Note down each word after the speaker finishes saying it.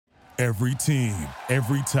Every team,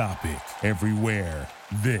 every topic, everywhere.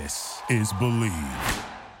 This is Believe.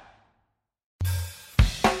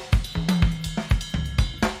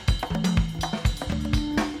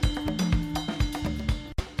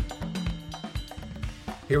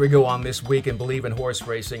 Here we go on This Week in Believe in Horse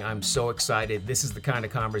Racing. I'm so excited. This is the kind of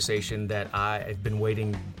conversation that I have been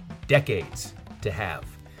waiting decades to have.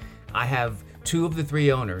 I have two of the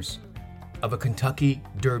three owners of a Kentucky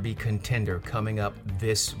Derby contender coming up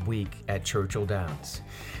this week at Churchill Downs.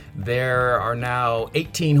 There are now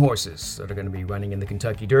 18 horses that are going to be running in the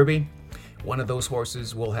Kentucky Derby. One of those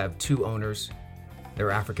horses will have two owners. They're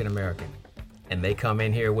African American. And they come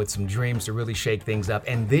in here with some dreams to really shake things up.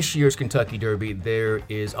 And this year's Kentucky Derby, there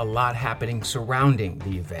is a lot happening surrounding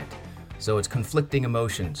the event. So it's conflicting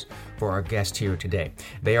emotions for our guest here today.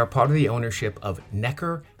 They are part of the ownership of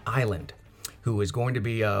Necker Island, who is going to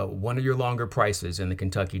be one of your longer prices in the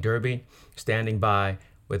Kentucky Derby. Standing by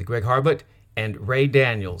with Greg Harbut and Ray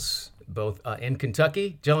Daniels, both in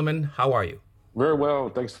Kentucky. Gentlemen, how are you? Very well.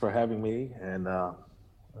 Thanks for having me. And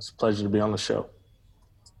it's a pleasure to be on the show.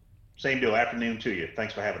 Same deal. Afternoon to you.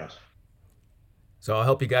 Thanks for having us. So I'll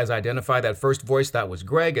help you guys identify that first voice. That was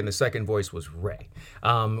Greg, and the second voice was Ray.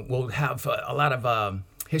 We'll have a lot of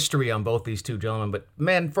history on both these two gentlemen. But,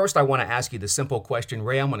 man, first I want to ask you the simple question.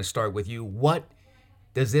 Ray, I'm going to start with you. What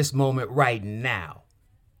does this moment right now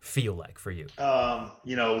feel like for you?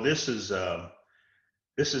 This is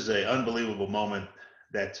an unbelievable moment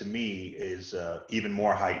that to me is even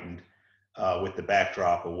more heightened with the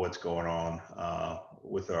backdrop of what's going on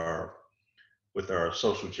with our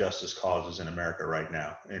social justice causes in America right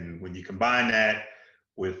now. And when you combine that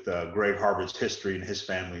with Greg Harbut's history and his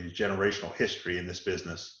family's generational history in this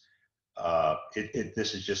business,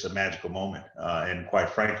 this is just a magical moment. And quite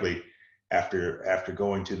frankly, after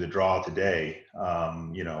going to the draw today,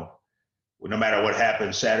 no matter what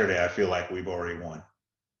happens Saturday, I feel like we've already won.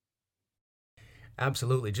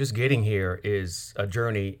 Absolutely. Just getting here is a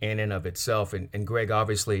journey in and of itself. And Greg,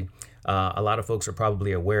 obviously, a lot of folks are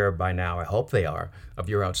probably aware by now, I hope they are, of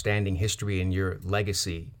your outstanding history and your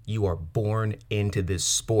legacy. You are born into this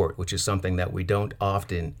sport, which is something that we don't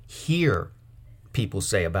often hear people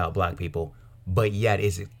say about Black people, but yet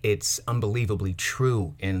it's unbelievably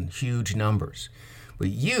true in huge numbers. But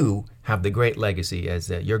you have the great legacy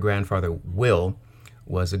as your grandfather, Will,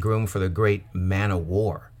 was a groom for the great Man o'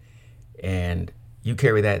 War. And you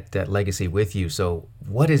carry that legacy with you. So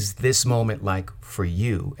what is this moment like for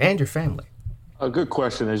you and your family? A good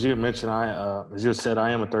question. As you mentioned, as you said,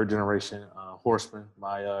 I am a third generation horseman.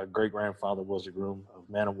 My great-grandfather was a groom of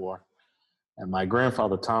Man o' War. And my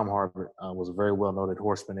grandfather, Tom Harbut, was a very well-noted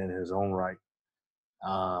horseman in his own right.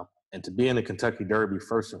 And to be in the Kentucky Derby,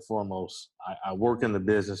 first and foremost, I work in the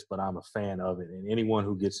business, but I'm a fan of it. And anyone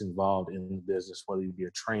who gets involved in the business, whether you be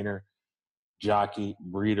a trainer, jockey,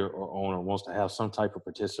 breeder, or owner, wants to have some type of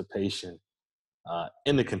participation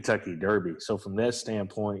in the Kentucky Derby. So from that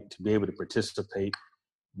standpoint, to be able to participate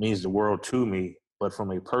means the world to me. But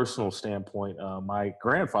from a personal standpoint, my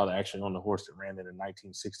grandfather actually owned the horse that ran in the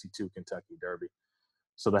 1962 Kentucky Derby.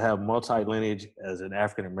 So to have multi-lineage as an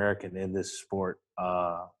African-American in this sport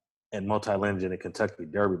and multi-lineage in the Kentucky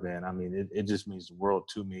Derby, man, I mean, it just means the world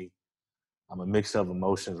to me. I'm a mix of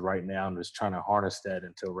emotions right now. I'm just trying to harness that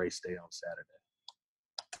until race day on Saturday.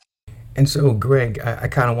 And so, Greg, I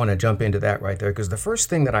kind of want to jump into that right there, because the first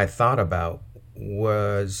thing that I thought about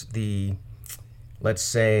was let's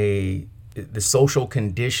say, the social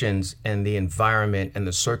conditions and the environment and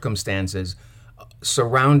the circumstances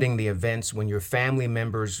surrounding the events when your family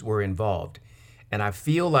members were involved. And I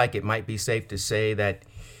feel like it might be safe to say that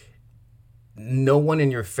no one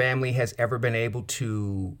in your family has ever been able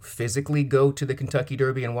to physically go to the Kentucky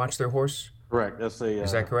Derby and watch their horse? Correct. Is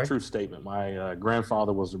that correct? True statement. My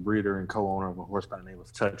grandfather was a breeder and co-owner of a horse by the name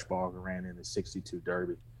of Touchball, who ran in the 62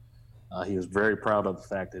 Derby. He was very proud of the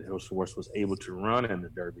fact that his horse was able to run in the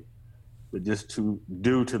Derby. But just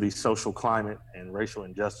due to the social climate and racial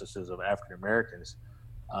injustices of African Americans,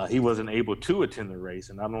 he wasn't able to attend the race.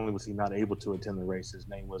 And not only was he not able to attend the race, his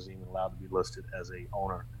name wasn't even allowed to be listed as a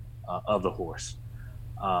owner of the horse.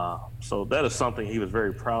 So that is something he was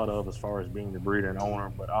very proud of as far as being the breeder and owner.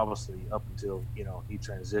 But obviously, up until he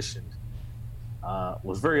transitioned,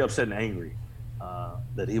 was very upset and angry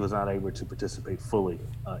that he was not able to participate fully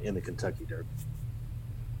in the Kentucky Derby.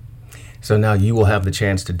 So now you will have the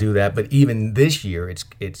chance to do that. But even this year,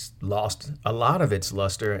 it's lost a lot of its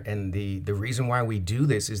luster. And the reason why we do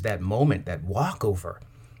this is that moment, that walkover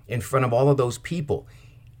in front of all of those people.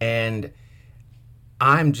 And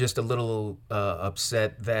I'm just a little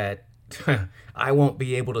upset that I won't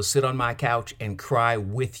be able to sit on my couch and cry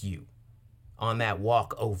with you on that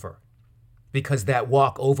walk over because that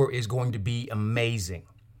walk over is going to be amazing.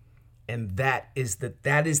 And that is the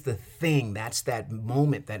thing. That's that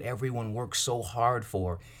moment that everyone works so hard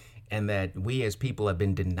for, and that we as people have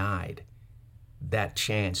been denied that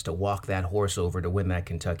chance to walk that horse over to win that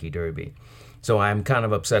Kentucky Derby. So I'm kind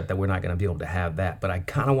of upset that we're not going to be able to have that. But I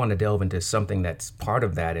kind of want to delve into something that's part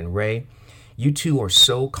of that. And Ray, you two are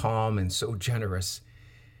so calm and so generous.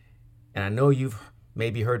 And I know you've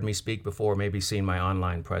maybe heard me speak before, maybe seen my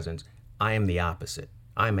online presence. I am the opposite.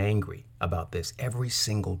 I'm angry about this every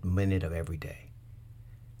single minute of every day.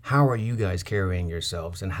 How are you guys carrying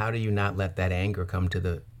yourselves, and how do you not let that anger come to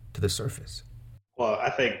the surface? Well, I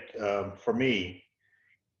think for me,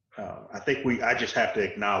 I just have to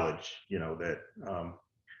acknowledge, that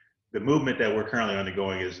the movement that we're currently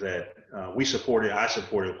undergoing is that I support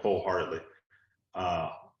it wholeheartedly.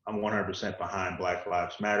 I'm 100% behind Black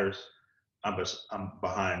Lives Matters. I'm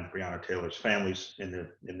behind Breonna Taylor's families in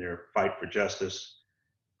their fight for justice.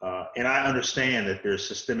 And I understand that there's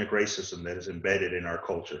systemic racism that is embedded in our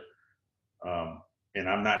culture. And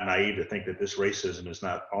I'm not naive to think that this racism is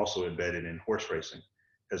not also embedded in horse racing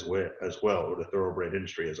as well, or the thoroughbred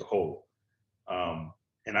industry as a whole.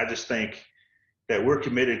 And I just think that we're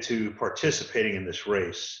committed to participating in this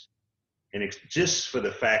race. And it's just for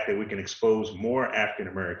the fact that we can expose more African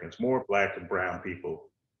Americans, more Black and brown people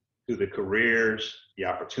to the careers, the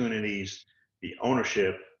opportunities, the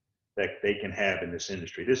ownership that they can have in this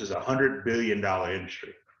industry. This is a $100 billion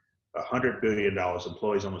industry. $100 billion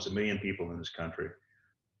employs almost 1 million people in this country.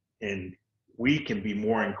 And we can be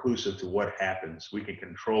more inclusive to what happens. We can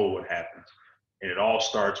control what happens. And it all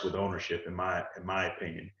starts with ownership, in my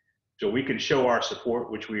opinion. So we can show our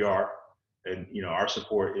support, which we are. And our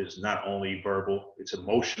support is not only verbal,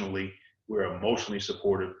 we're emotionally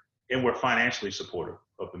supportive, and we're financially supportive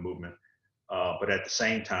of the movement. But at the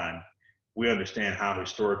same time, we understand how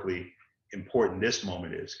historically important this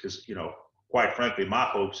moment is, because, quite frankly, my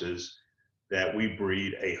hopes is that we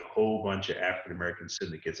breed a whole bunch of African-American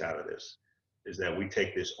syndicates out of this, is that we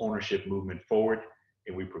take this ownership movement forward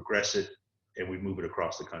and we progress it and we move it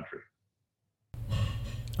across the country.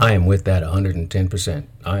 I am with that 110%.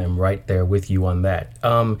 I am right there with you on that.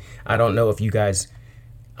 I don't know if you guys,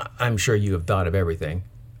 I'm sure you have thought of everything,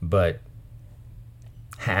 but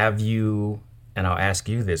have you, and I'll ask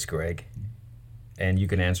you this, Greg, and you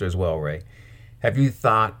can answer as well, Ray. Have you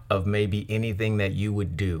thought of maybe anything that you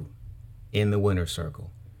would do in the winner's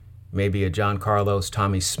circle? Maybe a John Carlos,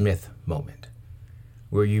 Tommy Smith moment,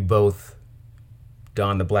 where you both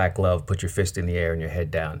don the black glove, put your fist in the air and your head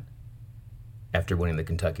down after winning the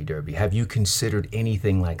Kentucky Derby. Have you considered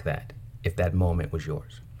anything like that, if that moment was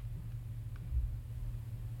yours?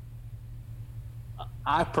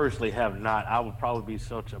 I personally have not. I would probably be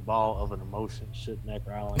such a ball of an emotion shooting that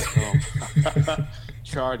Rowling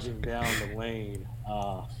charging down the lane.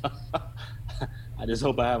 I just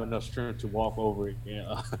hope I have enough strength to walk over it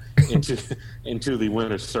into the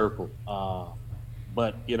winner's circle.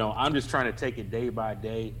 But I'm just trying to take it day by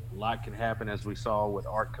day. A lot can happen, as we saw with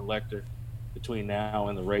Art Collector, between now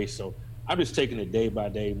and the race. So I'm just taking it day by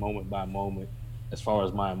day, moment by moment, as far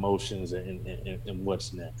as my emotions and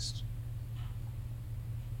what's next.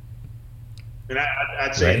 And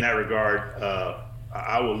I'd say, right, in that regard,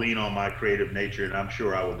 I will lean on my creative nature, and I'm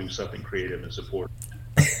sure I will do something creative in support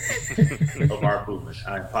of our movement.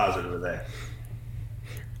 I'm positive of that.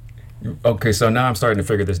 Okay, so now I'm starting to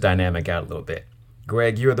figure this dynamic out a little bit.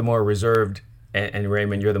 Greg, you're the more reserved, and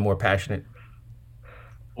Raymond, you're the more passionate.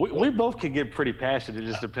 We both can get pretty passionate. It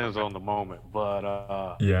just depends on the moment.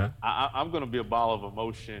 But yeah, I'm going to be a ball of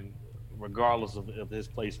emotion regardless of his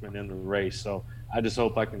placement in the race. So I just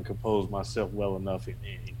hope I can compose myself well enough and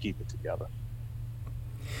keep it together.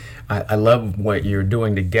 I love what you're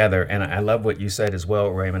doing together, and I love what you said as well,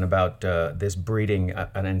 Raymond, about this breeding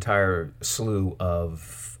an entire slew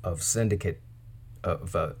of syndicate,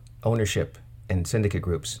 of ownership and syndicate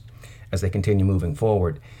groups as they continue moving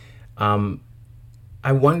forward.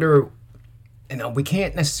 I wonder, we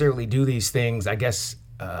can't necessarily do these things, I guess,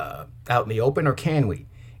 out in the open, or can we?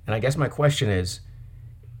 And I guess my question is,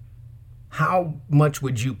 how much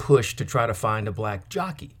would you push to try to find a black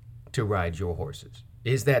jockey to ride your horses?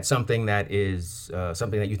 Is that something that is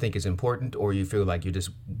something that you think is important, or you feel like you just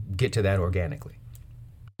get to that organically?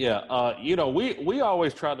 Yeah, we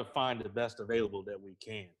always try to find the best available that we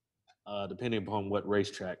can, depending upon what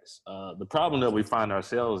racetracks. The problem that we find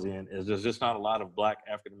ourselves in is there's just not a lot of black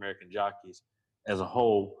African-American jockeys as a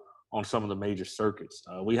whole on some of the major circuits.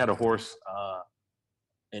 We had a horse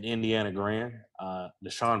at Indiana Grand,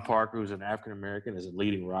 Deshaun Parker, who's an African-American, is a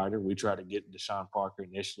leading rider. We tried to get Deshaun Parker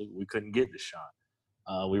initially. We couldn't get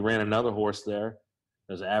Deshaun. We ran another horse there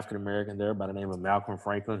There's an African American there by the name of Malcolm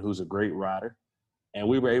Franklin, who's a great rider, and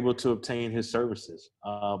we were able to obtain his services.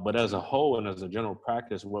 But as a whole and as a general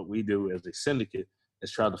practice, what we do as a syndicate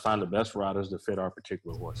is try to find the best riders to fit our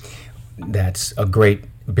particular horse. That's a great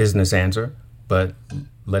business answer, but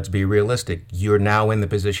let's be realistic. You're now in the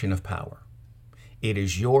position of power. It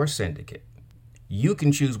is your syndicate. You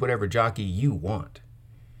can choose whatever jockey you want.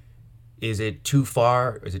 Is it too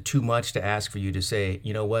far? Is it too much to ask for you to say,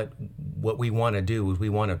 you know what we want to do is we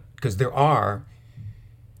want to, because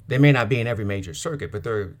they may not be in every major circuit, but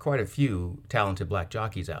there are quite a few talented black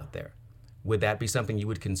jockeys out there. Would that be something you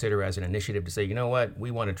would consider as an initiative to say, you know what,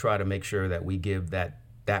 we want to try to make sure that we give that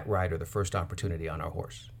rider the first opportunity on our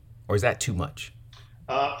horse? Or is that too much?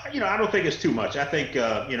 I don't think it's too much. I think,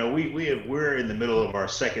 we're in the middle of our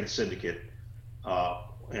second syndicate.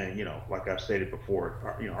 And, like I've stated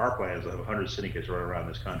before, our plan is to have 100 syndicates right around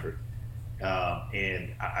this country.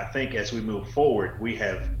 And I think as we move forward, we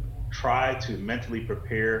have tried to mentally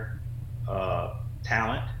prepare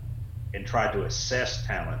talent and try to assess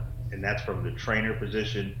talent. And that's from the trainer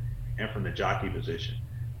position and from the jockey position.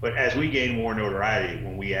 But as we gain more notoriety,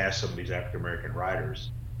 when we ask some of these African-American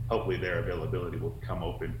riders, hopefully their availability will become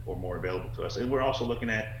open or more available to us. And we're also looking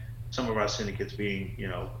at some of our syndicates being,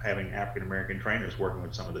 having African-American trainers working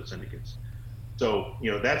with some of the syndicates. So,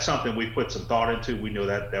 that's something we put some thought into. We know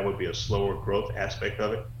that would be a slower growth aspect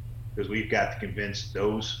of it, because we've got to convince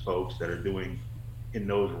those folks that are doing in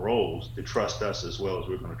those roles to trust us as well as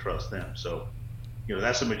we're going to trust them. So,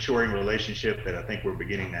 that's a maturing relationship that I think we're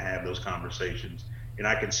beginning to have those conversations. And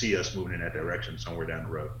I can see us moving in that direction somewhere down the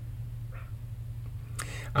road.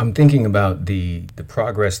 I'm thinking about the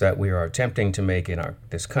progress that we are attempting to make in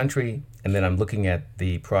this country, and then I'm looking at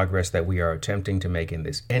the progress that we are attempting to make in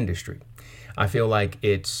this industry. I feel like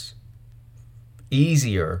it's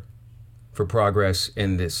easier for progress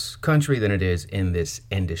in this country than it is in this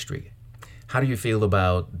industry. How do you feel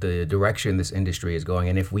about the direction this industry is going,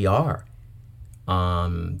 and if we are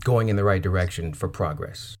going in the right direction for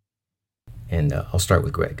progress? And I'll start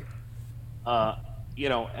with Greg.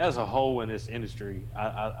 As a whole in this industry,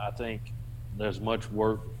 I think there's much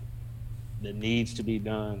work that needs to be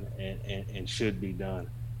done and should be done.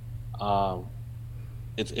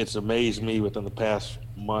 It's amazed me within the past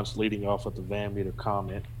months leading off with the Van Meter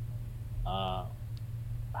comment,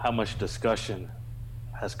 how much discussion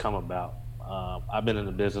has come about. I've been in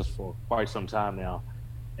the business for quite some time now,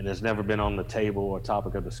 and there's never been on the table or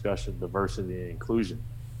topic of discussion diversity and inclusion.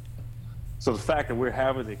 So the fact that we're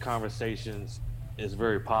having the conversations is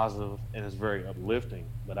very positive and it's very uplifting,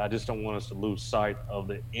 but I just don't want us to lose sight of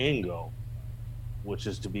the end goal, which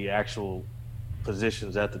is to be actual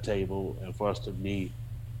positions at the table and for us to be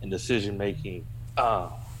in decision-making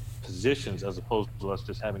positions, as opposed to us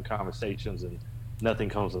just having conversations and nothing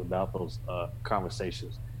comes about those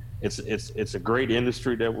conversations. It's a great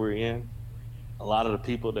industry that we're in. A lot of the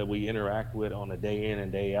people that we interact with on a day in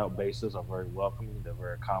and day out basis are very welcoming. They're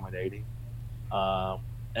very accommodating.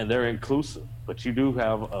 And they're inclusive, but you do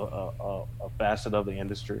have a facet of the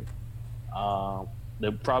industry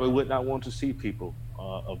that probably would not want to see people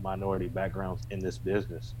of minority backgrounds in this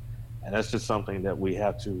business. And that's just something that we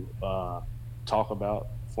have to talk about,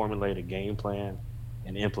 formulate a game plan,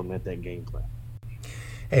 and implement that game plan.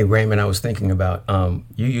 Hey, Raymond, I was thinking about,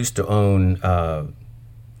 you used to own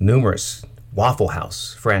numerous Waffle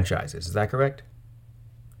House franchises, is that correct?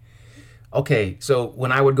 Okay, so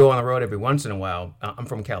when I would go on the road every once in a while, I'm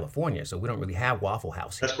from California, so we don't really have Waffle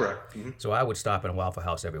House here. That's correct. Mm-hmm. So I would stop in a Waffle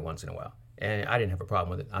House every once in a while, and I didn't have a problem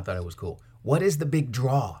with it. I thought it was cool. What is the big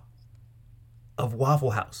draw of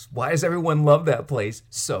Waffle House? Why does everyone love that place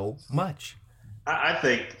so much? I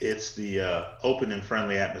think it's the open and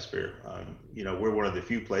friendly atmosphere. We're one of the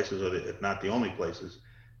few places, or if not the only places,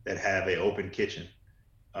 that have an open kitchen.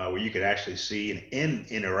 Where you could actually see and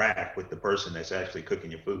interact with the person that's actually cooking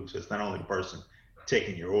your food. So it's not only the person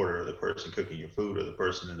taking your order, or the person cooking your food, or the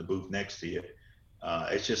person in the booth next to you.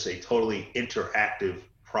 It's just a totally interactive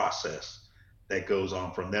process that goes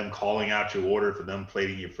on, from them calling out your order to them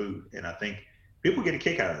plating your food. And I think people get a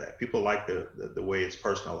kick out of that. People like the way it's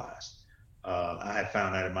personalized. I have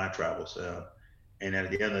found that in my travels. And at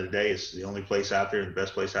the end of the day, it's the only place out there, the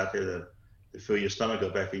best place out there to fill your stomach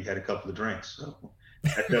up after you had a couple of drinks. So.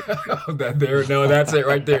 That's it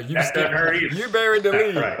right there. You buried the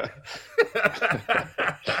lead. Right.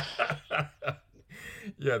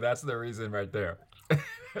 Yeah, that's the reason right there.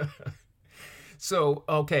 So,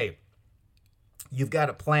 okay, you've got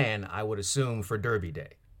a plan, I would assume, for Derby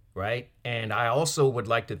Day, right? And I also would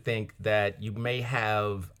like to think that you may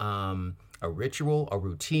have a ritual, a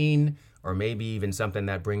routine, or maybe even something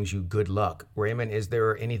that brings you good luck. Raymond, is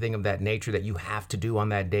there anything of that nature that you have to do on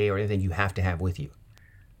that day or anything you have to have with you?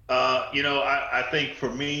 I think for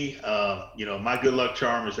me, my good luck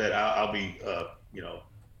charm is that I'll be,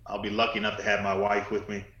 I'll be lucky enough to have my wife with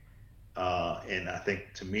me. And I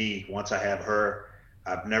think to me, once I have her,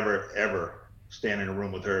 I've never, ever stand in a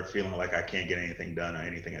room with her feeling like I can't get anything done or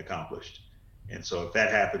anything accomplished. And so if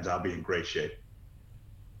that happens, I'll be in great shape.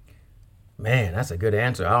 Man, that's a good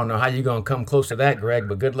answer. I don't know how you're going to come close to that, Greg,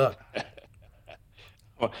 but good luck.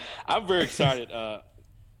 Well, I'm very excited.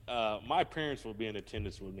 My parents will be in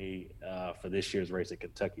attendance with me for this year's race at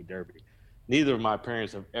Kentucky Derby. Neither of my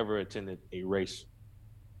parents have ever attended a race,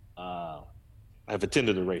 have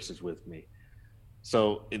attended the races with me.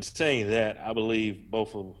 So in saying that, I believe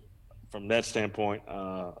from that standpoint,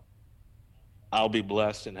 I'll be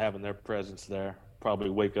blessed in having their presence there. Probably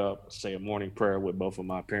wake up, say a morning prayer with both of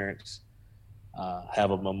my parents,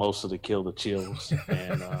 have a mimosa to kill the chills,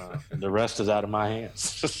 and the rest is out of my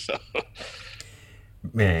hands. So.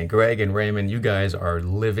 Man, Greg and Raymond, you guys are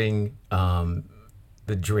living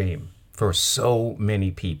the dream for so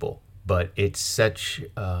many people, but it's so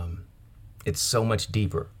much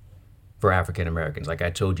deeper for African Americans. Like I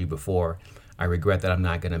told you before, I regret that I'm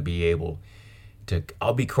not going to be able to.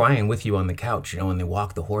 I'll be crying with you on the couch, when they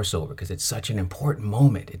walk the horse over, because it's such an important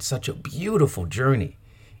moment. It's such a beautiful journey.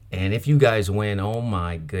 And if you guys win, oh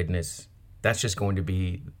my goodness, that's just going to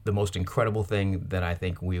be the most incredible thing that I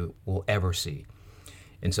think we will ever see.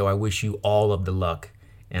 And so I wish you all of the luck.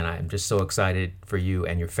 And I'm just so excited for you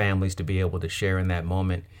and your families to be able to share in that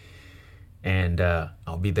moment. And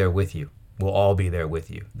I'll be there with you. We'll all be there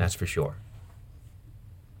with you. That's for sure.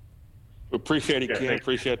 Appreciate it, Ken.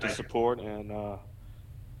 Appreciate the support. And,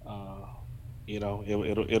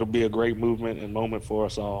 it'll be a great movement and moment for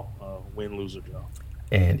us all, win, lose, or draw.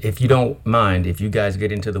 And if you don't mind, if you guys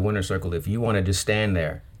get into the winner's circle, if you want to just stand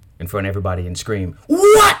there in front of everybody and scream,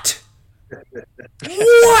 "What?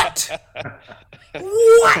 What?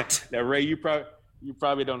 What?" Now, Ray, you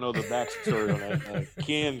probably don't know the backstory on that.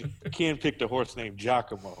 Ken picked a horse named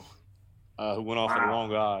Giacomo, who went off at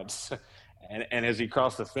long odds. And as he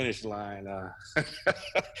crossed the finish line,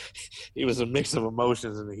 it was a mix of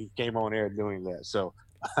emotions, and he came on air doing that. So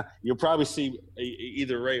you'll probably see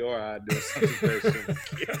either Ray or I do something very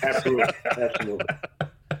similar. Absolutely.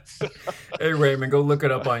 Hey, Raymond, go look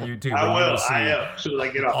it up on YouTube. I will. See I am. Soon as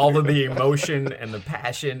I get off. all of the emotion and the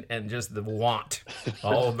passion and just the want.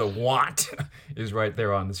 All of the want is right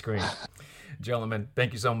there on the screen. Gentlemen,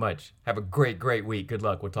 thank you so much. Have a great, great week. Good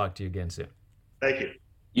luck. We'll talk to you again soon. Thank you.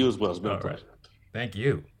 You as well. It's been a All pleasure. right. Thank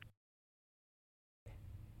you.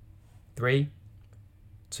 3,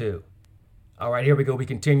 2. All right, here we go. We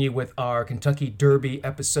continue with our Kentucky Derby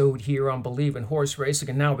episode here on Believe in Horse Racing.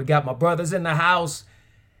 And now we got my brothers in the house.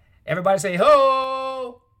 Everybody say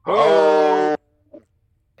ho! Ho!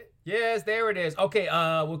 Yes, there it is. Okay,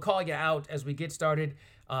 we'll call you out as we get started.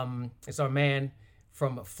 It's our man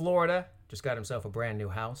from Florida. Just got himself a brand new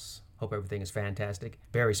house. Hope everything is fantastic.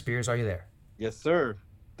 Barry Spears, are you there? Yes, sir.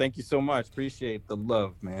 Thank you so much. Appreciate the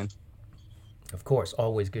love, man. Of course,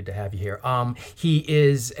 always good to have you here. He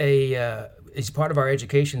is he's part of our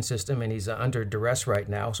education system, and he's under duress right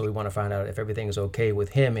now, so we want to find out if everything is okay with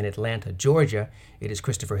him in Atlanta, Georgia. It is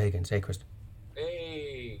Christopher Higgins. Hey, Christopher.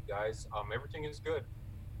 Hey, guys. Everything is good.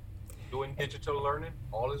 Doing digital learning,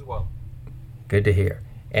 all is well. Good to hear.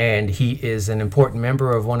 And he is an important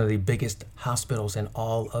member of one of the biggest hospitals in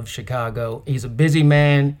all of Chicago. He's a busy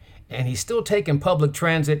man, and he's still taking public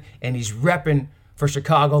transit, and he's repping for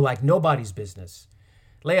Chicago like nobody's business.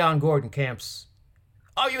 Leon Gordon Camps,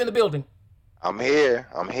 are you in the building? I'm here.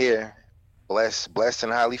 Blessed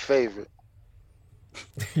and highly favored.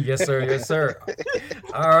 Yes, sir. Yes, sir.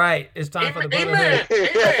 All right. It's time for the Brotherhood.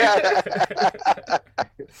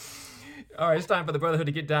 All right. It's time for the Brotherhood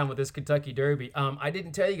to get down with this Kentucky Derby. I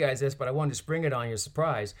didn't tell you guys this, but I wanted to spring it on your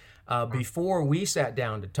surprise. Before we sat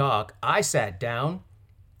down to talk, I sat down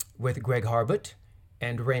with Greg Harbut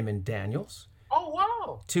and Raymond Daniels. Oh,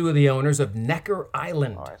 wow. Two of the owners of Necker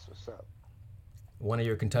Island. Oh, that's what's up. One of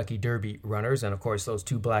your Kentucky Derby runners. And of course, those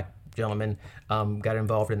two black gentlemen got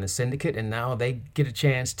involved in the syndicate, and now they get a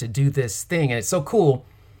chance to do this thing. And it's so cool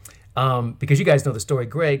because you guys know the story.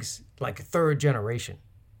 Greg's like a third generation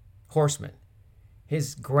horseman.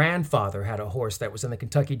 His grandfather had a horse that was in the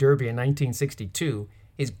Kentucky Derby in 1962.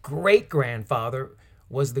 His great-grandfather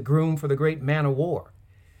was the groom for the great Man of War.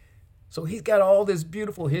 So he's got all this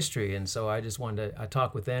beautiful history, and so I just wanted to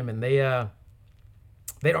talk with them, and they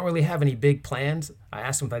don't really have any big plans. I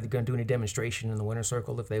asked them if they're going to do any demonstration in the winner's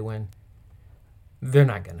circle if they win. They're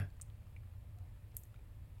not going to.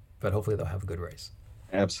 But hopefully they'll have a good race.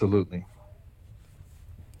 Absolutely.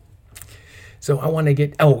 So I want to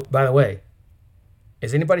get. Oh, by the way,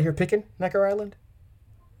 is anybody here picking Necker Island?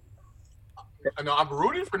 No, I'm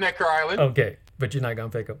rooting for Necker Island. Okay, but you're not gonna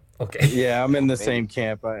pick them. Okay. Yeah, I'm in the Maybe. same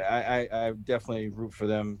camp. I definitely root for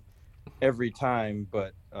them every time,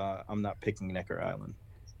 but I'm not picking Necker Island.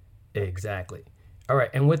 Exactly. All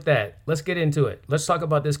right, and with that, let's get into it. Let's talk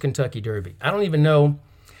about this Kentucky Derby. I don't even know,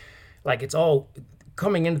 like, it's all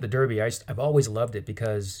coming into the Derby. I've always loved it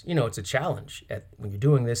because it's a challenge. When you're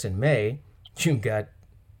doing this in May, you've got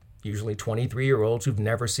usually 23-year-olds who've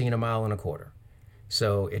never seen a mile and a quarter.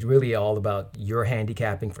 So it's really all about your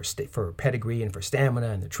handicapping for pedigree and for stamina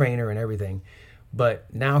and the trainer and everything. But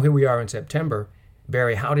now here we are in September.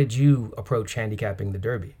 Barry, how did you approach handicapping the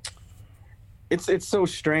Derby? It's so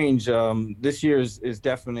strange. This year is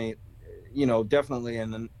definitely, definitely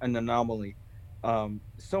an anomaly.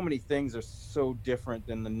 So many things are so different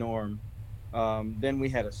than the norm. Then we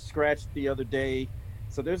had a scratch the other day.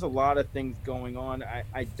 So there's a lot of things going on.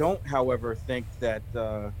 I don't, however, think that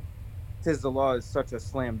Tiz the Law is such a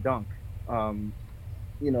slam dunk.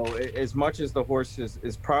 As much as the horse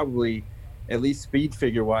is probably, at least speed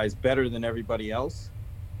figure wise, better than everybody else,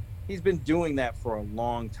 he's been doing that for a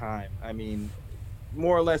long time. I mean,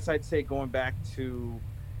 more or less, I'd say going back to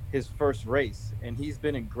his first race, and he's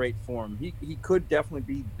been in great form. He could definitely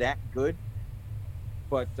be that good,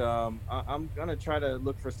 but I'm gonna try to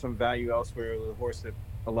look for some value elsewhere with a horse that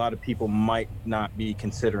a lot of people might not be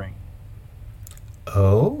considering.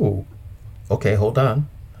 Oh, okay, hold on.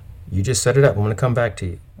 You just set it up. I'm going to come back to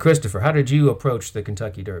you. Christopher, how did you approach the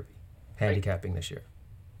Kentucky Derby handicapping this year?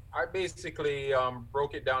 I basically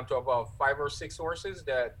broke it down to about 5 or 6 horses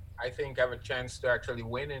that I think have a chance to actually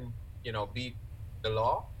win and beat the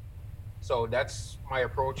law. So that's my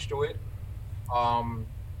approach to it.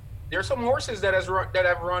 There's some horses that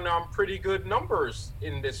have run pretty good numbers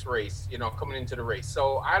in this race, coming into the race.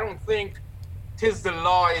 So I don't think Tiz the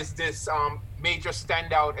Law is this major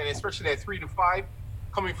standout, and especially at 3 to 5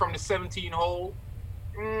 coming from the 17 hole.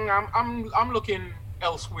 I'm looking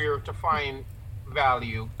elsewhere to find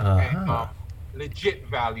value and legit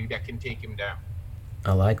value that can take him down.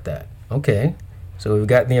 I like that. Okay. So we've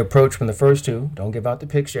gotten the approach from the first two. Don't give out the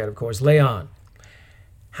picks yet, of course. Leon,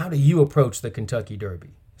 how do you approach the Kentucky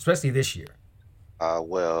Derby, especially this year?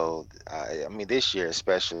 Well, I mean, this year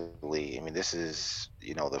especially, I mean, this is,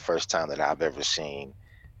 the first time that I've ever seen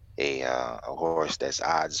a horse that's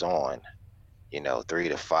odds on, 3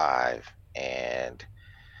 to 5. And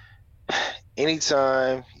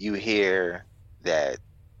anytime you hear that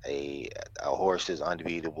a horse is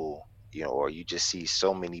unbeatable, or you just see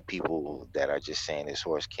so many people that are just saying this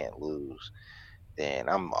horse can't lose, then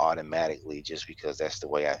I'm automatically, just because that's the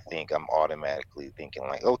way I think, I'm automatically thinking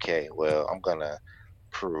like, okay, well, I'm gonna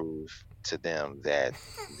prove to them that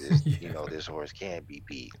this, this horse can be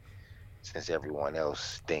beat, since everyone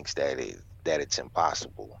else thinks that it's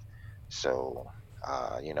impossible. So,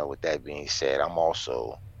 with that being said, I'm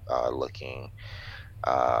also looking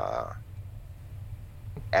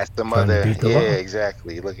at some Trying to other, beat the law.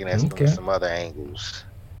 exactly, looking at some other angles.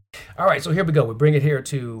 All right, so here we go. We bring it here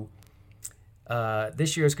to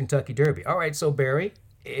this year's Kentucky Derby. All right, so Barry,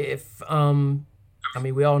 if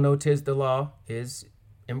we all know Tiz the Law is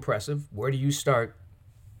impressive. Where do you start?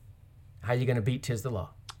 How are you going to beat Tiz the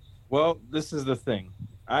Law? Well, this is the thing.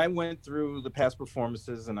 I went through the past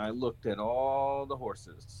performances and I looked at all the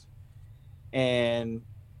horses. And,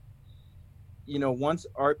 once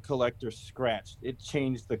Art Collector scratched, it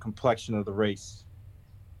changed the complexion of the race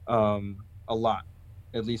a lot,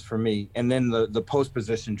 at least for me. And then the post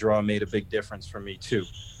position draw made a big difference for me too.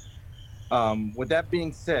 With that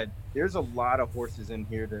being said, there's a lot of horses in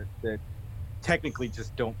here that technically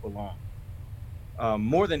just don't belong.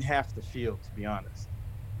 More than half the field, to be honest.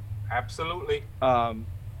 Absolutely.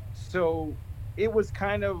 So it was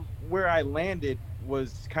kind of where I landed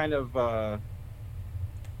was kind of,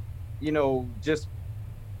 just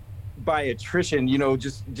by attrition,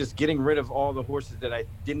 just getting rid of all the horses that I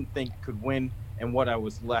didn't think could win and what I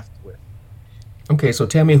was left with. Okay, so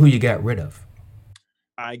tell me who you got rid of.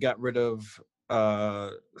 I got rid of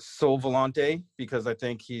Sol Volante because I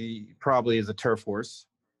think he probably is a turf horse.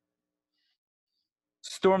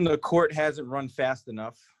 Storm the Court hasn't run fast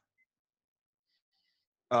enough.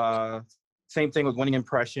 Same thing with Winning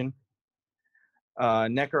Impression.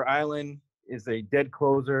 Necker Island is a dead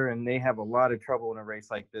closer, and they have a lot of trouble in a race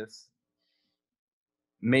like this.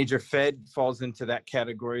 Major Fed falls into that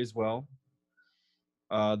category as well.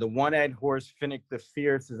 The one-eyed horse, Finnick the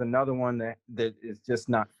Fierce, is another one that is just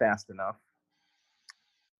not fast enough.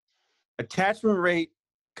 Attachment rate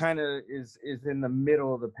kind of is in the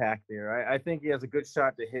middle of the pack there. I think he has a good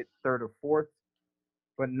shot to hit 3rd or 4th,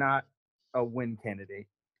 but not a win candidate.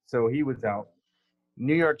 So he was out.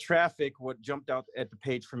 New York Traffic, what jumped out at the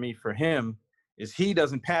page for me for him is he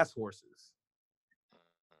doesn't pass horses.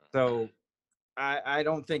 So I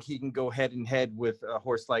don't think he can go head and head with a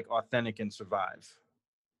horse like Authentic and survive.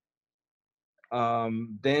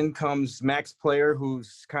 Then comes Max Player,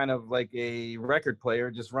 who's kind of like a record player,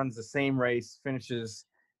 just runs the same race, finishes,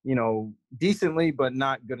 decently, but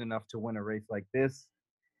not good enough to win a race like this.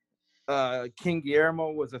 King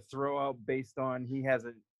Guillermo was a throwout based on he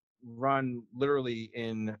hasn't run literally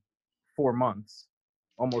in 4 months,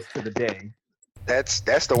 almost to the day. That's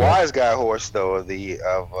the wise guy horse though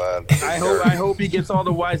I hope he gets all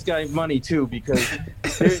the wise guy money too, because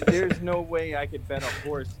there's no way I could bet a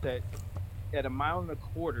horse that at 1.25 miles,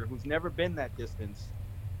 who's never been that distance,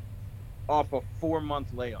 off a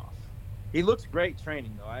 4-month layoff. He looks great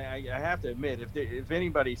training though. I have to admit, if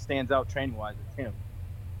anybody stands out training wise, it's him.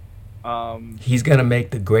 He's gonna make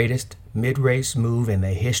the greatest mid-race move in the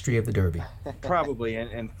history of the Derby. Probably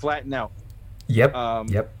and flatten out. Yep.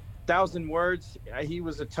 1,000 Words. He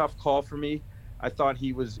was a tough call for me. I thought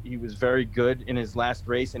he was very good in his last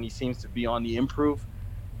race, and he seems to be on the improve.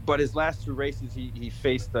 But his last 2 races, he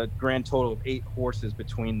faced a grand total of 8 horses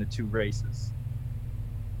between the 2 races,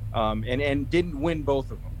 and didn't win both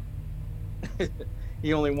of them.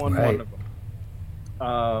 He only won one of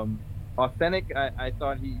them. Authentic, I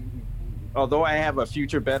thought he, although I have a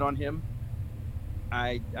future bet on him,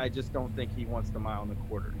 I just don't think he wants the 1.25 miles.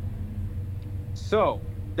 So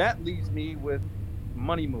that leaves me with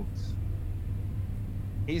Money Moves.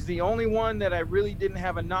 He's the only one that I really didn't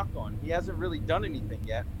have a knock on. He hasn't really done anything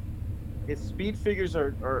yet. His speed figures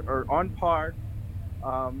are on par,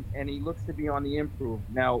 and he looks to be on the improve.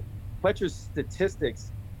 Now, Pletcher's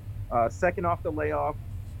statistics, second off the layoff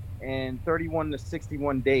and 31 to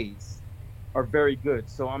 61 days are very good.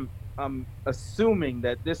 So I'm assuming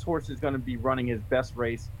that this horse is going to be running his best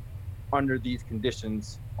race under these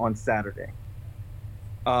conditions on Saturday.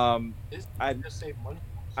 I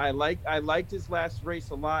liked his last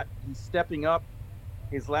race a lot. He's stepping up.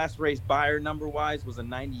 His last race Beyer number wise was a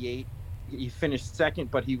 98. He finished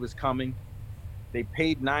second, but he was coming. They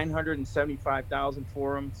paid $975,000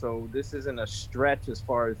 for him, so this isn't a stretch as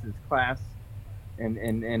far as his class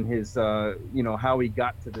and his how he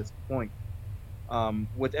got to this point.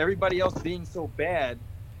 With everybody else being so bad,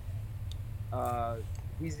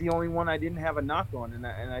 he's the only one I didn't have a knock on, and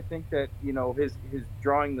I think that his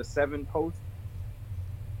drawing the 7 post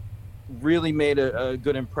really made a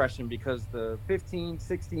good impression, because the 15,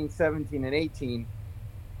 16, 17, and 18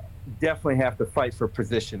 definitely have to fight for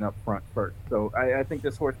position up front first. So I think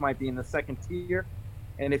this horse might be in the second tier,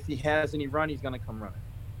 and if he has any run, he's going to come running.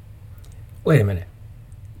 Wait a minute.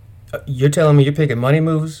 You're telling me you're picking Money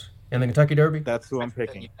Moves in the Kentucky Derby? That's who I'm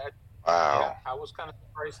picking. Wow. I was kind of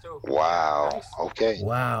surprised too. Wow. Nice. Okay.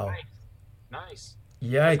 Wow. Nice.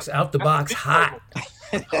 Yikes! Out the box, hot.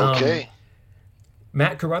 Okay.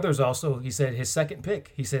 Matt Carruthers also, he said his second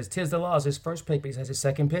pick. He says Tiz the Law is his first pick, but he says his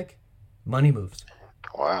second pick, Money Moves.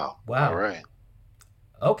 Wow. Wow. All right.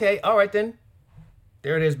 Okay. All right then.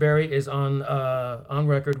 There it is. Barry is on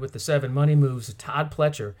record with the 7 Money Moves. Todd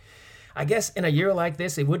Pletcher. I guess in a year like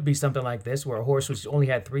this, it would be something like this, where a horse who's only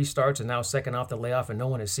had 3 starts and now second off the layoff, and no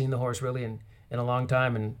one has seen the horse really in a long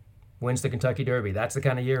time, and wins the Kentucky Derby. That's the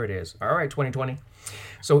kind of year it is. All right, 2020.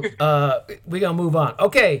 So we're going to move on.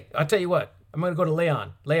 Okay, I'll tell you what. I'm going to go to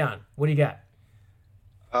Leon. Leon, what do you got?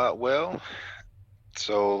 Well,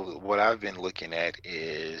 so what I've been looking at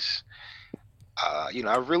is,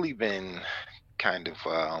 I've really been kind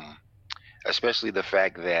of, especially the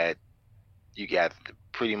fact that you got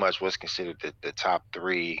pretty much what's considered the top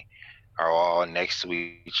 3 are all next to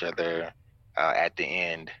each other at the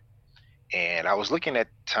end. And I was looking at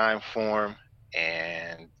time form,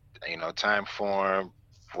 and, time form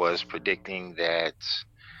was predicting that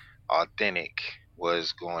Authentic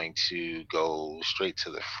was going to go straight to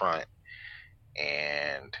the front,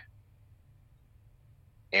 and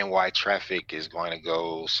NY Traffic is going to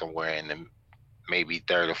go somewhere in the maybe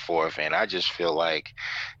 3rd or 4th. And I just feel like,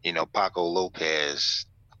 Paco Lopez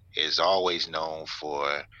is always known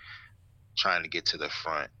for trying to get to the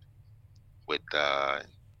front with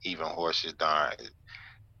even horses that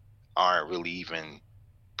aren't really even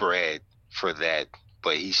bred for that,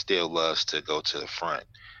 but he still loves to go to the front.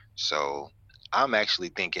 So I'm actually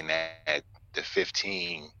thinking that the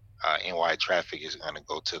 15 NY Traffic is going to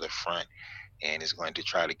go to the front and is going to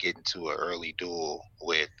try to get into an early duel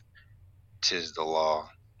with Tiz the Law.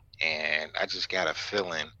 And I just got a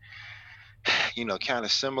feeling, kind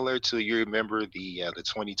of similar to, you remember the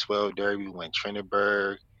 2012 Derby when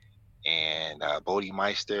Trenneberg and Bodie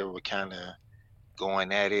Meister were kind of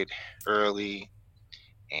going at it early,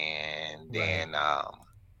 and then I'll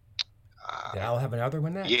have another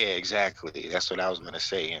one next. Yeah, exactly. That's what I was gonna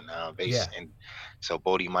say. And Yeah. and so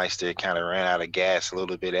Bodemeister kind of ran out of gas a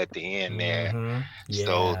little bit at the end there. Yeah.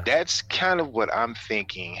 So that's kind of what I'm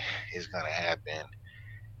thinking is gonna happen.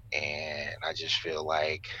 And I just feel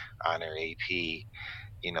like Honor AP,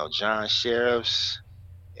 John Sheriffs,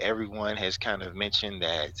 everyone has kind of mentioned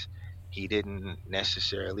that he didn't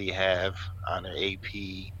necessarily have Honor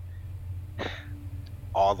AP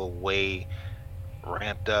all the way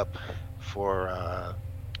ramped up for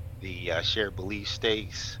the shared belief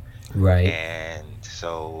stakes. Right. And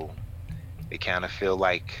so they kind of feel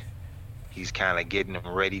like he's kind of getting them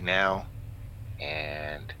ready now.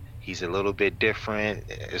 And he's a little bit different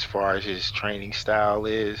as far as his training style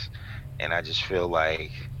is. And I just feel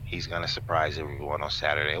like he's going to surprise everyone on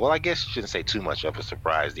Saturday. Well, I guess you shouldn't say too much of a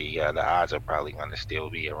surprise. The odds are probably going to still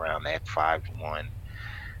be around that 5-1,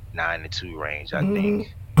 9-2 range, I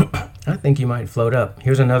think. I think he might float up.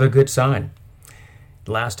 Here's another good sign.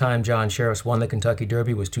 The last time John Sheriffs won the Kentucky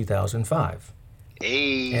Derby was 2005.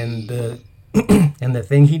 Hey. And the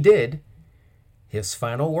thing he did, his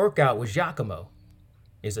final workout with Giacomo,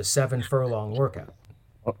 is a 7-furlong workout.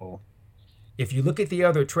 Uh-oh. If you look at the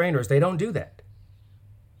other trainers, they don't do that.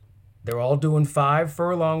 They're all doing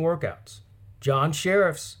 5-furlong workouts. John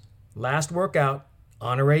Sheriff's last workout,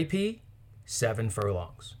 Honor AP, 7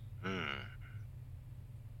 furlongs.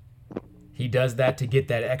 He does that to get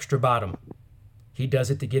that extra bottom. He does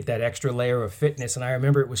it to get that extra layer of fitness. And I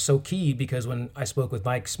remember it was so key because when I spoke with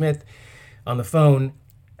Mike Smith on the phone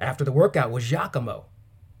after the workout was Giacomo.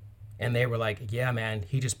 And they were like, yeah, man,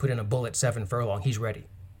 he just put in a bullet 7 furlong. He's ready.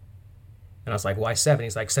 And I was like, why 7?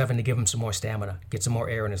 He's like, 7 to give him some more stamina, get some more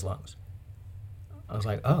air in his lungs. I was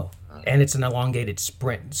like, oh. And it's an elongated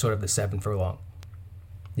sprint, sort of the 7 furlong.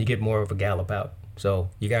 You get more of a gallop out. So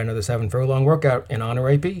you got another 7 furlong workout in Honor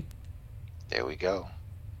AP. There we go.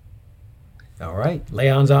 All right.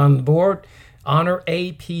 Leon's on the board. Honor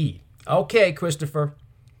AP. Okay, Christopher.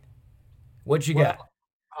 What you got?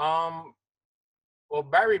 Well,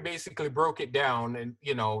 Barry basically broke it down and,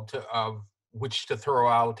 to which to throw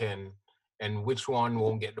out and which one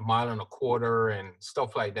won't get the 1.25 miles and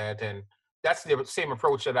stuff like that. And that's the same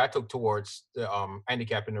approach that I took towards the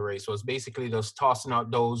handicapping the race. So it's basically just tossing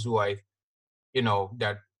out those who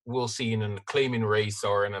that we'll see in a claiming race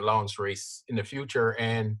or an allowance race in the future,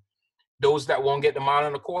 and those that won't get the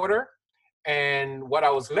 1.25 miles. And what I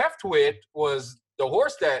was left with was the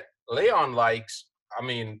horse that Leon likes. I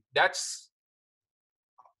mean,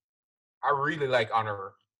 I really like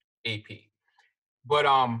Honor AP. But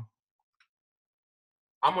I'm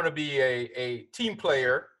going to be a team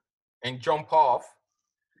player and jump off,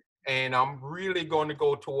 and I'm really going to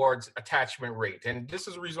go towards attachment rate. And this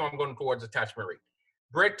is the reason I'm going towards attachment rate.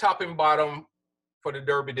 Bred top and bottom for the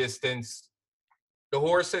Derby distance. The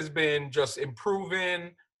horse has been just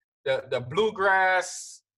improving. The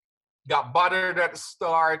bluegrass got buttered at the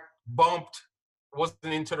start, bumped,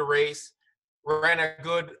 wasn't into the race. Ran a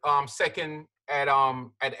good second at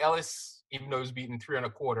Ellis, even though he was beaten 3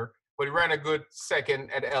 1/4. But he ran a good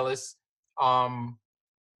second at Ellis.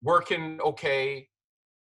 Working okay.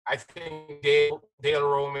 I think Dale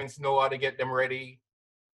Romans know how to get them ready.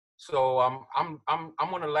 So I'm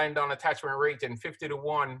going to land on attachment rate and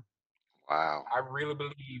 50-1. Wow. I really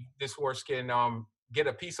believe this horse can get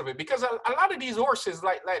a piece of it, because a lot of these horses,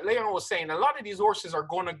 like Leon was saying, a lot of these horses are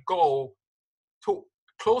going to go to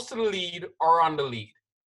close to the lead or on the lead.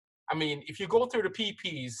 I mean, if you go through the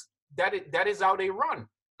PPs, that is how they run.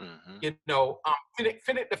 Mm-hmm.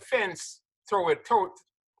 Fin the fence, throw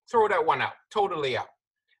that one out, totally out.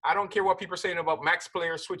 I don't care what people are saying about Max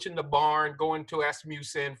Player switching the barn, going to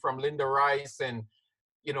Asmussen from Linda Rice, and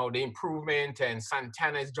the improvement, and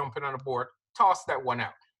Santana is jumping on the board. Toss that one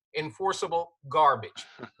out. Enforceable, garbage.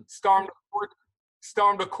 Storm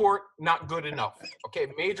the court, not good enough. Okay,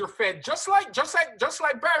 Major Fed, just like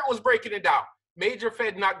Barry was breaking it down. Major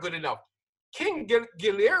Fed, not good enough. King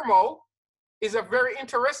Guillermo is a very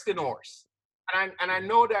interesting horse, and I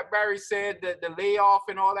know that Barry said that the layoff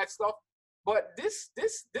and all that stuff. But this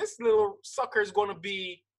little sucker is going to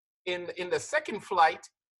be in the second flight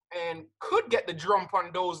and could get the jump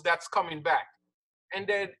on those that's coming back. And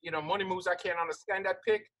then, Money Moves, I can't understand that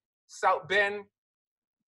pick. South Bend.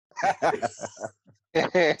 South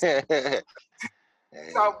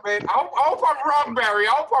Bend. I hope I'm wrong, Barry.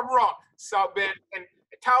 I hope I'm wrong. South Bend. And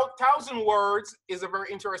 1,000 Words is a very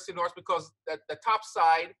interesting horse because the top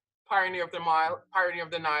side, Pioneer of the Nile,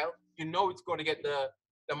 it's going to get the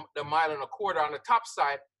 1.25 miles on the top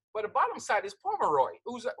side, but the bottom side is Pomeroy,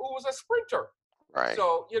 who was a sprinter. Right.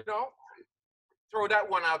 So throw that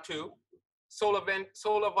one out too. Sola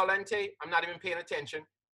Valente, I'm not even paying attention.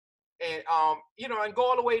 And, and go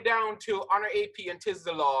all the way down to Honor AP and Tiz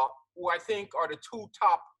the Law, who I think are the two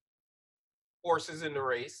top horses in the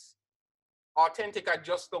race. Authentic, I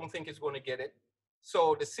just don't think is going to get it.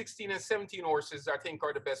 So the 16 and 17 horses, I think,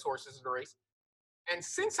 are the best horses in the race. And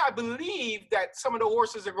since I believe that some of the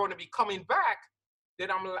horses are going to be coming back,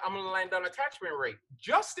 then I'm going to land on attachment rate.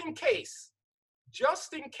 Just in case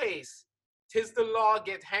Tiz the Law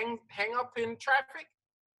gets hang up in traffic,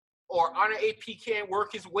 or Honor AP can't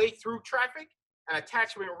work his way through traffic, an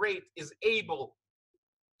attachment rate is able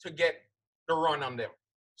to get the run on them.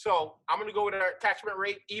 So I'm going to go with an attachment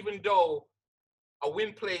rate, even though a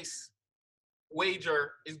win place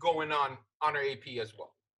wager is going on Honor AP as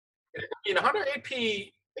well. In Honor AP,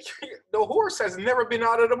 the horse has never been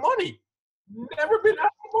out of the money. Never been out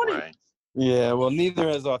of the money. Right. Yeah, well, neither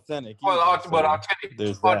is Authentic. Well, either, but so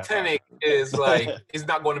authentic is like, is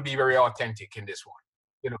not going to be very authentic in this one.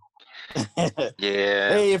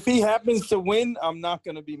 Yeah. Hey, if he happens to win, I'm not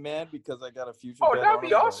going to be mad because I got a future. Oh, bet that'd on be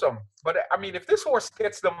him, awesome. But I mean, if this horse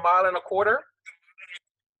gets the 1.25 miles,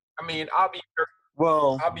 I mean, I'll be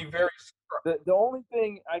very. The only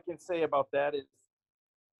thing I can say about that is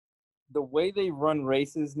the way they run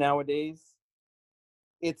races nowadays.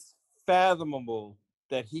 It's fathomable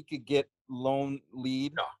that he could get lone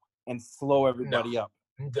lead and slow everybody up.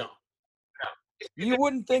 No. You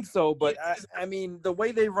wouldn't think so, but I mean, the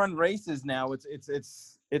way they run races now,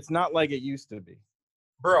 it's not like it used to be.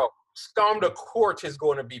 Bro, Storm the Court is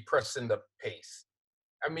going to be pressing the pace.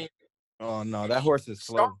 I mean, oh no, that horse is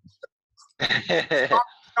slow. You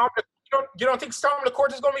don't think Storm the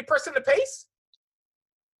Court is going to be pressing the pace?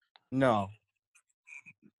 No.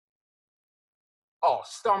 Oh,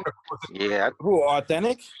 Storm the Court. Yeah. Who,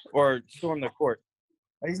 Authentic or Storm the Court?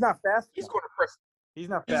 He's not fast. He's going to press. He's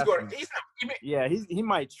not fast. He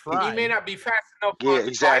might try. He may not be fast enough on the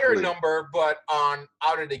exactly. tire number, but on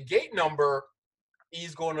out of the gate number,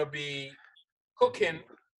 he's going to be cooking.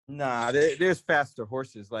 Nah, there's faster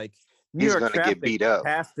horses. Like New He's York going to Traffic get beat up.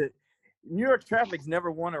 Passed it. New York Traffic's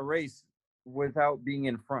never won a race without being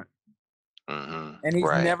in front. Mm-hmm. And he's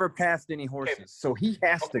never passed any horses, so he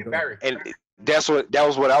has to go. And that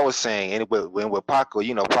was what I was saying. And with Paco,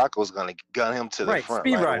 Paco's going to gun him to the front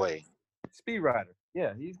right away. Speed Rider.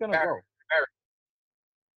 Yeah, he's going to go.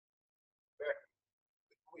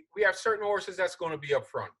 We have certain horses that's going to be up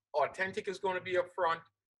front. Authentic is going to be up front.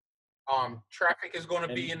 Traffic is going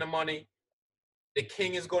to be in the money. The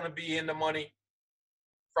King is going to be in the money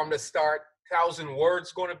from the start. 1,000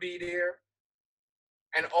 Words going to be there.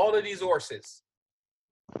 And all of these horses.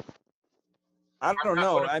 I don't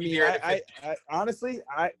know. I mean, I honestly,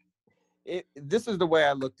 this is the way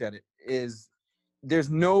I looked at it, is there's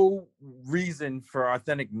no reason for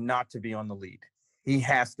Authentic not to be on the lead. He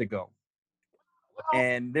has to go.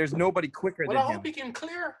 And there's nobody quicker than him. Well, I hope he can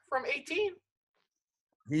clear from 18.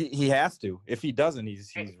 He has to. If he doesn't,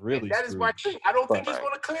 he's really that is my thing. I don't think he's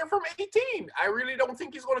going to clear from 18. I really don't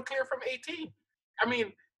think he's going to clear from 18. I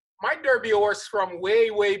mean, my Derby horse from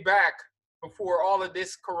way, way back before all of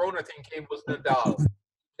this Corona thing came was Nadal.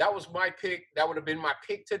 That was my pick. That would have been my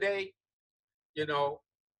pick today,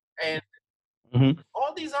 And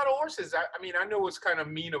all these other horses, I mean, I know it's kind of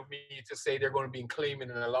mean of me to say they're going to be claiming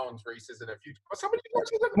in the allowance races in the future. But some of these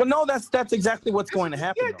horses well, no, that's exactly what's going to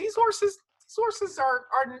happen. Yeah, these horses are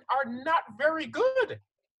not very good.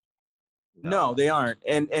 No, they aren't.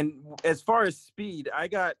 And as far as speed, I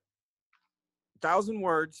got 1,000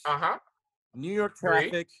 Words. New York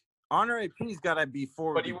Traffic. Great. Honor AP's got to be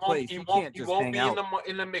forward. But he won't be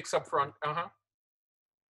in the mix up front.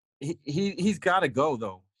 He's got to go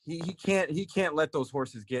though. He can't let those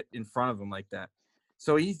horses get in front of him like that.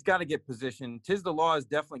 So he's got to get position. Tiz the Law has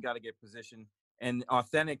definitely got to get position, and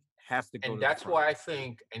Authentic has to go. And that's why I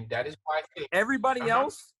think, everybody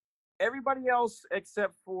else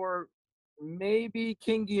except for maybe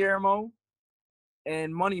King Guillermo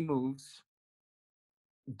and Money Moves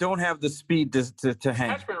don't have the speed to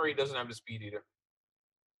hang. Attachment Rate doesn't have the speed either.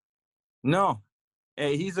 No,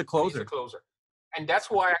 hey, he's a closer. He's a closer. And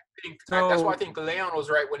that's why I think Leon was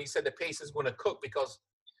right when he said the pace is going to cook, because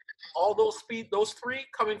all those three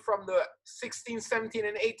coming from the 16, 17,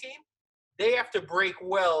 and 18, they have to break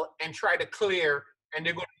well and try to clear, and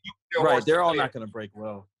they're going to use their horse. They're all not going to break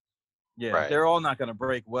well. Yeah, they're all not going to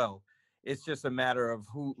break well. It's just a matter of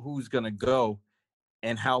who's going to go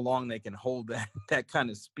and how long they can hold that kind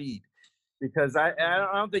of speed. Because I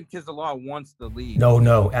don't think Tiz the Law wants the lead.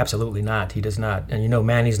 No, absolutely not. He does not. And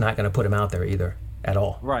Manny's not going to put him out there either. at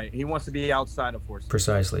all. Right. He wants to be outside of horses.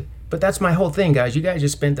 Precisely. But that's my whole thing, guys. You guys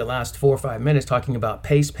just spent the last 4 or 5 minutes talking about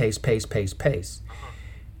pace.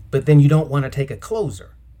 But then you don't want to take a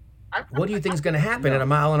closer. What do you think is going to happen at a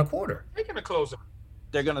mile and a quarter? Taking a closer.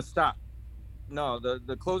 They're going to stop. No,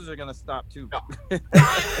 the closers are going to stop too. No.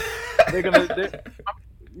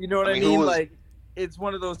 You know what I mean? who was- Like, it's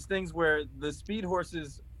one of those things where the speed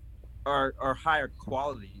horses are higher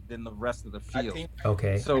quality than the rest of the I field. think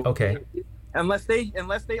Okay. So Okay. unless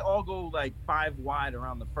they all go like 5 wide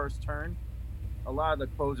around the first turn, a lot of the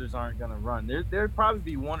closers aren't going to run. There'd probably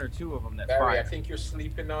be 1 or 2 of them that Barry, I fire. think you're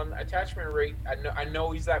sleeping on attachment rate. I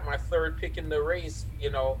know he's like my 3rd pick in the race.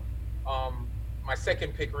 My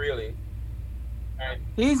 2nd pick really. And,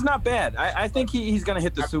 He's not bad. I think he's going to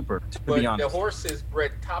hit the super, to but be the honest. horse is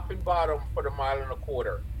bred top and bottom for the mile and a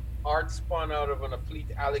quarter. Art spun out of an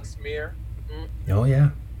athlete Alex Mir. Oh,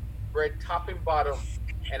 yeah. Bred top and bottom,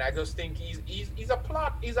 and I just think he's a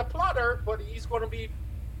plotter, but he's going to be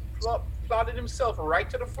plotted himself right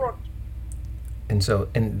to the front. And so,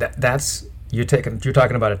 that's you're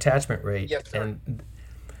talking about attachment rate. Yes, sir. And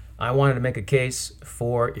I wanted to make a case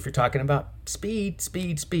for if you're talking about speed,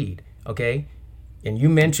 okay? And you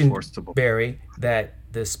mentioned, Enforceable. Barry, that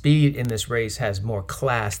the speed in this race has more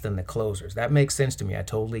class than the closers. That makes sense to me. I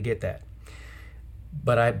totally get that.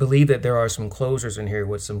 But I believe that there are some closers in here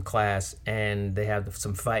with some class, and they have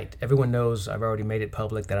some fight. Everyone knows I've already made it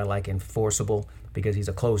public that I like Enforceable because he's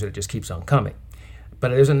a closer that just keeps on coming. But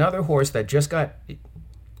there's another horse that just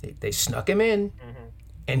they snuck him in,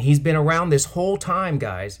 and he's been around this whole time,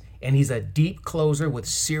 guys, and he's a deep closer with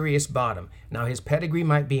serious bottom. Now, his pedigree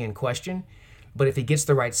might be in question, but if he gets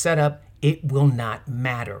the right setup, it will not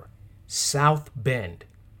matter. South Bend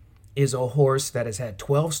is a horse that has had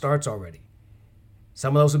 12 starts already.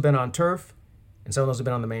 Some of those have been on turf, and some of those have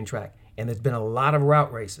been on the main track. And there's been a lot of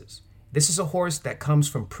route races. This is a horse that comes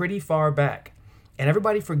from pretty far back. And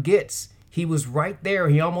everybody forgets he was right there.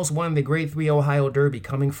 He almost won the Grade 3 Ohio Derby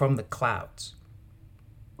coming from the clouds.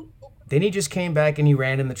 Then he just came back and he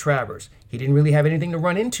ran in the Travers. He didn't really have anything to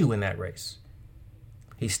run into in that race.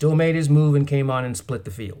 He still made his move and came on and split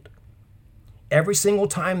the field. Every single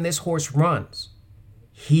time this horse runs,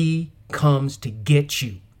 he comes to get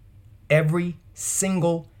you. Every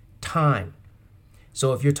single time.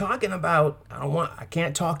 So if you're talking about, I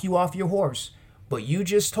can't talk you off your horse, but you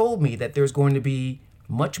just told me that there's going to be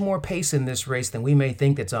much more pace in this race than we may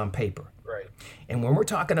think that's on paper. Right. And when we're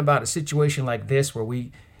talking about a situation like this where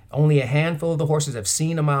only a handful of the horses have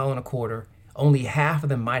seen a mile and a quarter, only half of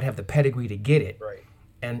them might have the pedigree to get it. Right.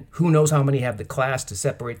 And who knows how many have the class to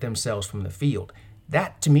separate themselves from the field.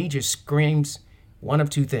 That to me just screams one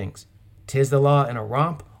of 2 things. 'Tis the law in a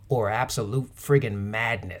romp or absolute friggin'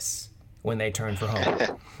 madness when they turn for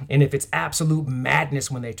home. And if it's absolute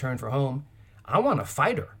madness when they turn for home, I want a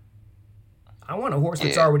fighter. I want a horse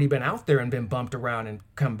that's already been out there and been bumped around and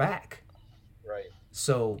come back. Right.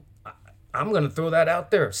 So I'm going to throw that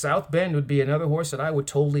out there. South Bend would be another horse that I would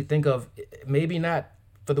totally think of, maybe not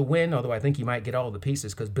for the win, although I think he might get all the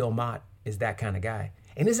pieces because Bill Mott is that kind of guy.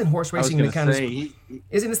 And isn't horse racing the kind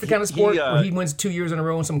isn't this the kind of sport where he wins 2 years in a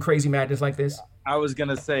row in some crazy madness like this? I was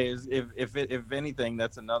gonna say is if anything,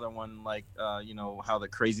 that's another one like how the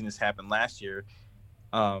craziness happened last year,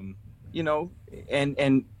 and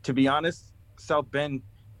to be honest, South Bend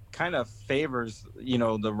kind of favors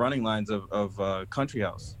the running lines of Country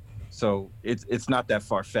House, so it's not that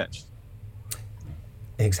far fetched.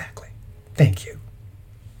 Exactly. Thank you.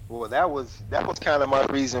 Well, that was kind of my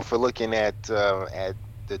reason for looking at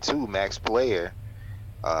the 2 Max Player,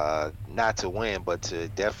 not to win, but to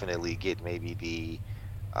definitely get maybe the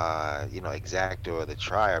exacta or the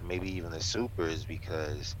try, or maybe even the supers,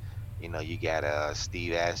 because you got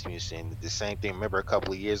Steve Asmussen, the same thing. Remember a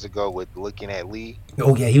couple of years ago with looking at Lee?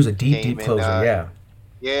 Oh yeah, he was a deep closer.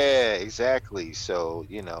 Yeah, exactly. So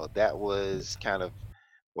that was kind of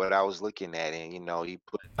what I was looking at, and he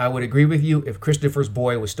put. I would agree with you if Christopher's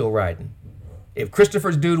boy was still riding. If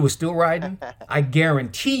Christopher's dude was still riding, I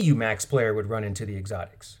guarantee you Max Player would run into the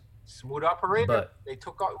exotics. Smooth operator. But they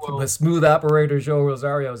took out. But smooth operator Joe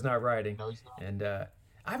Rosario is not riding. No, he's not. And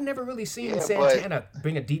I've never really seen Santana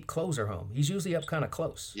bring a deep closer home. He's usually up kind of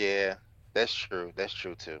close. Yeah, that's true. That's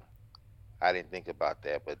true too. I didn't think about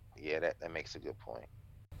that, but yeah, that makes a good point.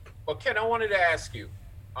 Well, Ken, I wanted to ask you.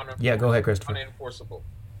 Go ahead, Christopher. Unenforceable.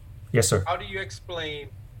 Yes, sir. How do you explain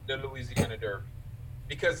the Louisiana Derby?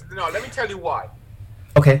 Because let me tell you why.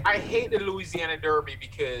 Okay. I hate the Louisiana Derby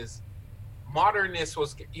because Modernist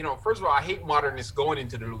was, first of all, I hate Modernist going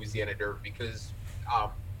into the Louisiana Derby because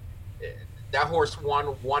that horse won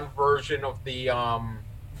one version of the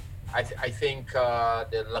I think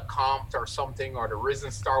the LeCompte or something, or the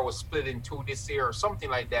Risen Star was split in two this year or something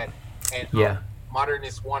like that. And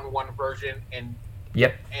Modernist won one version, and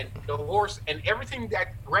and the horse and everything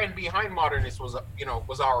that ran behind Modernist was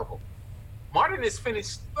horrible. Modernist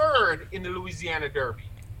finished third in the Louisiana Derby.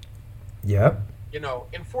 Yep.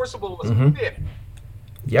 Enforceable was fifth.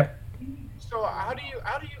 Yep. So how do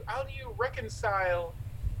you reconcile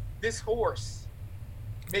this horse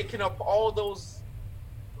making up all those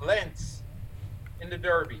lengths in the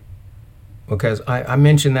Derby? Because I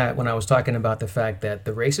mentioned that when I was talking about the fact that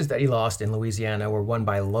the races that he lost in Louisiana were won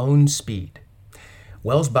by lone speed.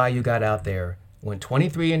 Wells Bayou got out there, went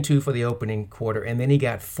 23-2 for the opening quarter, and then he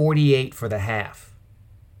got 48 for the half,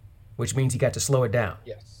 which means he got to slow it down.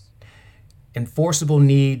 Yes. Enforceable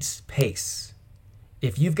needs pace.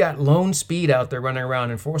 If you've got lone speed out there running around,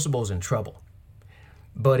 Enforcible's in trouble.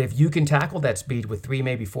 But if you can tackle that speed with 3,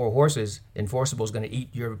 maybe 4 horses, Enforcible's going to eat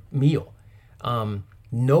your meal.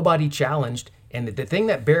 Nobody challenged. And the thing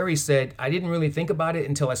that Barry said, I didn't really think about it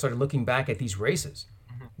until I started looking back at these races.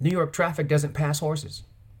 New York Traffic doesn't pass horses.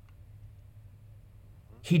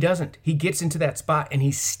 He doesn't. He gets into that spot and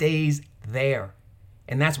he stays there.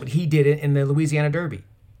 And that's what he did in the Louisiana Derby.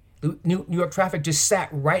 New York Traffic just sat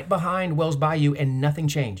right behind Wells Bayou and nothing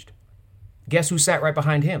changed. Guess who sat right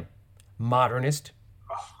behind him? Modernist.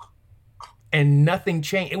 And nothing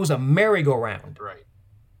changed. It was a merry-go-round. Right.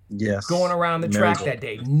 Yes. Going around the track that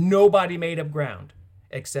day. Nobody made up ground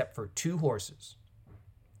except for 2 horses.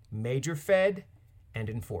 Major Fed and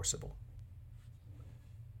Enforceable.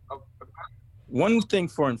 One thing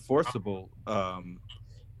for Enforceable, I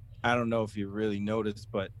don't know if you really noticed,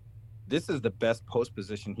 but this is the best post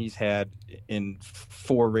position he's had in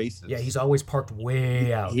 4 races. Yeah, he's always parked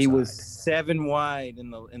way outside. He was 7 wide in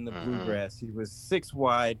the Bluegrass. He was 6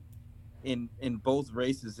 wide in both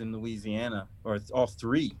races in Louisiana, or all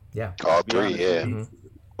 3. Yeah, all 3. Yeah,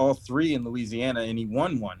 all 3 in Louisiana, and he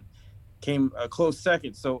won one. Came a close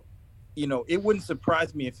second. So, it wouldn't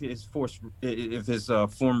surprise me if his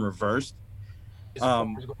form reversed.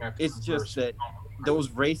 It's just that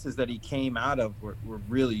those races that he came out of were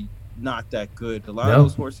really not that good. A lot of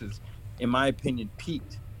those horses, in my opinion,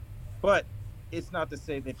 peaked. But it's not to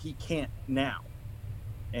say that he can't now.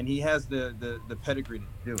 And he has the pedigree to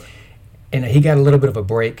do it. And he got a little bit of a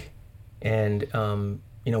break. And,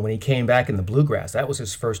 when he came back in the Bluegrass, that was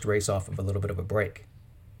his first race off of a little bit of a break.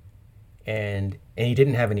 And he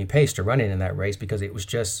didn't have any pace to run in that race because it was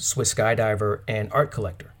just Swiss Skydiver and Art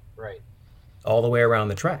Collector. Right. All the way around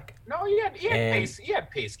the track. No, he had pace. He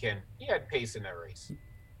had pace, Ken. He had pace in that race.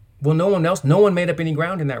 Well, no one made up any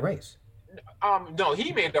ground in that race. No,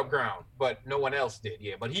 he made up ground, but no one else did.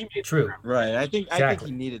 Yeah, but he made True. Ground. Right. I think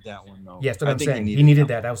he needed that one though. Yes, that's what I'm saying. He needed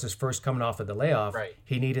that. That was his first coming off of the layoff. Right.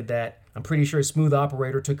 He needed that. I'm pretty sure Smooth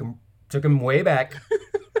Operator took him way back.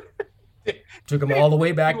 Took him all the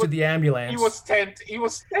way back to the ambulance. He was 10th. He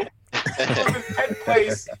was in 10th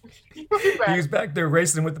place. He was back there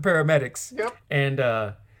racing with the paramedics. Yep.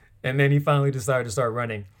 And then he finally decided to start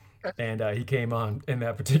running, and he came on in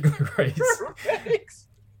that particular race.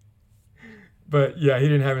 But yeah, he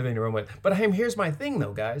didn't have anything to run with. But here's my thing,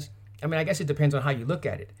 though, guys. I mean, I guess it depends on how you look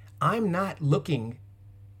at it. I'm not looking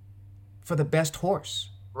for the best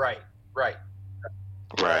horse. Right.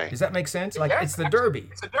 Does that make sense? Like, it's the Derby.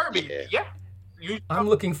 It's a Derby. Yeah. I'm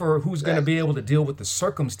looking for who's going to be able to deal with the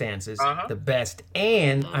circumstances the best.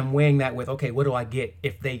 And I'm weighing that with, okay, what do I get?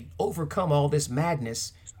 If they overcome all this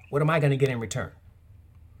madness, what am I going to get in return?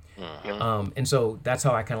 And so that's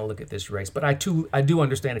how I kind of look at this race. But I do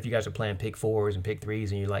understand if you guys are playing pick 4s and pick 3s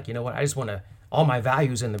and you're like, you know what, I just want to, all my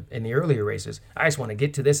values in the earlier races, I just want to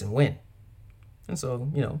get to this and win. And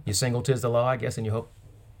so, you single 'tis the law, I guess, and you hope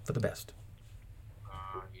for the best.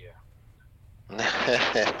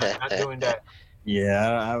 Not doing that.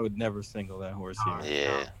 Yeah, I would never single that horse here.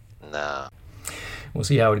 Yeah, nah. We'll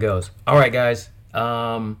see how it goes. All right, guys.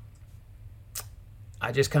 I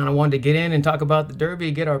just kind of wanted to get in and talk about the Derby,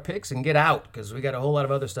 get our picks, and get out because we got a whole lot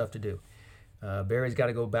of other stuff to do. Barry's got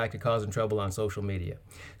to go back to causing trouble on social media,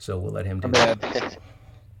 so we'll let him do that.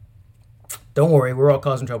 Don't worry, we're all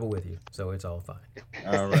causing trouble with you, so it's all fine.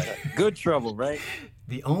 All right. Good trouble, right?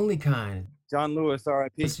 The only kind. John Lewis,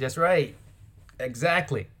 R.I.P. That's right.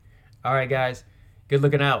 Exactly. All right, guys. Good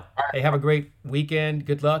looking out. Hey, have a great weekend.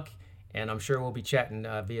 Good luck. And I'm sure we'll be chatting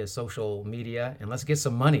via social media. And let's get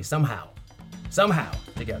some money somehow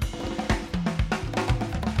together.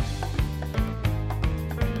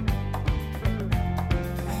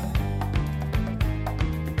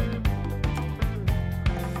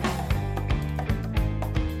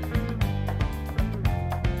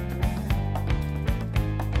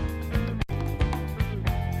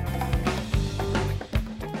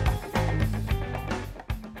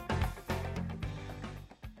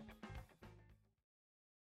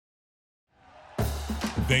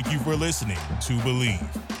 Thank you for listening to Believe.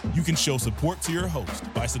 You can show support to your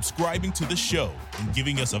host by subscribing to the show and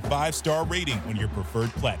giving us a 5-star rating on your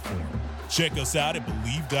preferred platform. Check us out at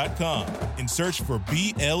Believe.com and search for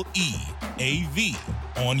BLEAV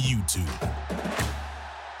on YouTube.